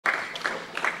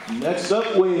Next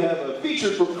up, we have a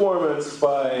featured performance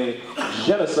by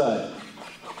Genocide.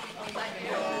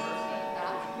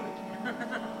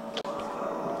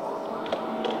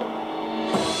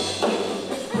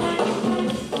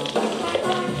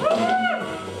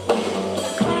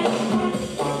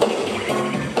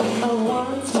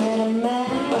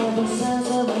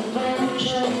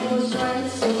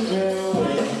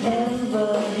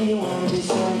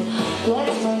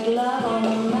 Let's make love on the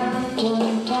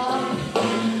mountain top,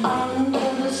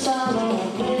 under the stars on a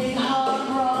big hard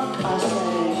rock. I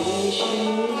say,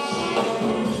 wishes,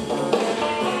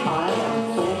 I don't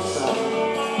think so.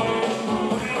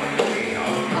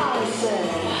 I said,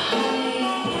 honey,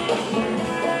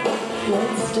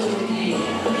 let's do it here.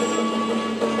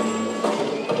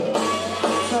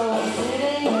 So I'm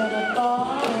sitting at a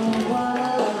bar in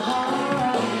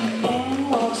Guadalajara, and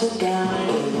walks a guy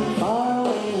with a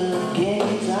faraway look in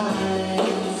his eyes.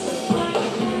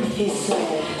 He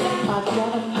said, I've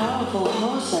got a powerful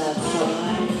horse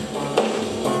outside.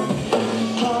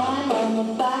 Climb on the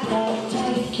back, I'll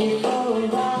take you for a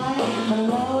ride. I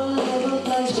know a little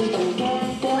place we can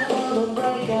get there for the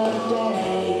break of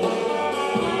day.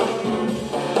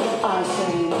 I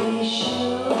say, these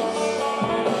shoes,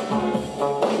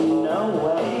 no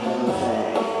way, Jose.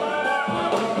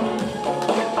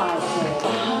 I said,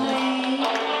 honey,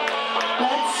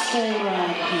 let's stay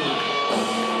right here.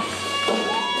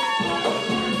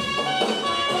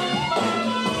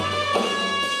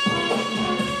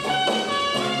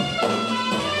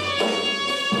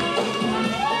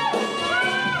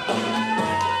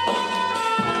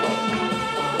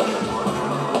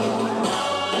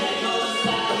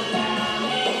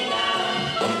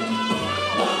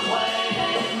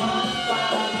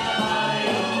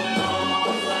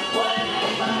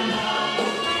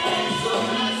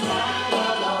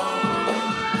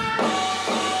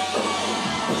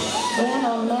 When I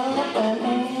met an